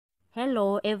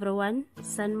Hello everyone,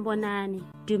 sanibonani,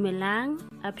 dumelang,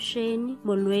 absheni,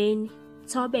 molweni,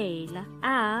 thobela,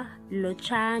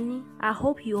 lochani. I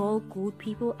hope you all good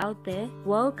people out there.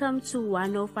 Welcome to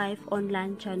 105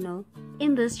 online channel.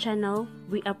 In this channel,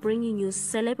 we are bringing you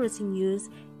celebrity news,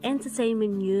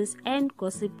 entertainment news and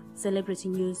gossip celebrity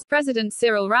news. President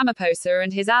Cyril Ramaphosa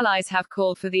and his allies have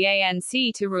called for the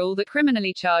ANC to rule that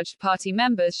criminally charged party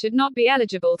members should not be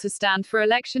eligible to stand for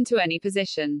election to any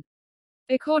position.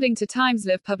 According to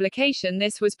TimesLive publication,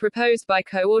 this was proposed by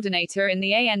coordinator in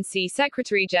the ANC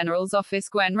Secretary-General's office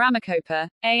Gwen Ramaphosa,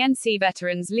 ANC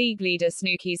Veterans League leader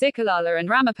Snooki Zikalala and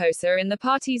Ramaphosa in the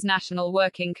party's National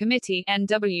Working Committee,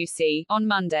 NWC, on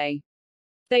Monday.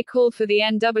 They called for the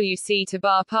NWC to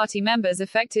bar party members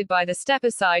affected by the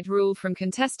step-aside rule from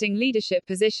contesting leadership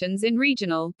positions in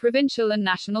regional, provincial and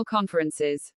national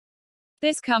conferences.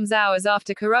 This comes hours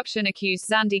after corruption-accused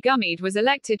Zandile Gumede was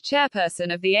elected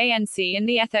chairperson of the ANC in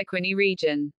the Ethekwini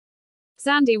region.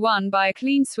 Zandile won by a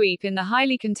clean sweep in the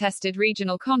highly contested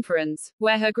regional conference,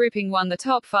 where her grouping won the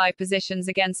top 5 positions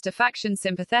against a faction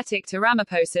sympathetic to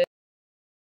Ramaphosa.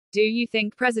 Do you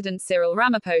think President Cyril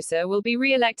Ramaphosa will be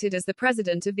re-elected as the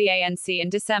president of the ANC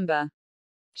in December?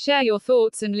 Share your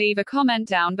thoughts and leave a comment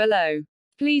down below.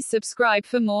 Please subscribe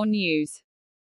for more news.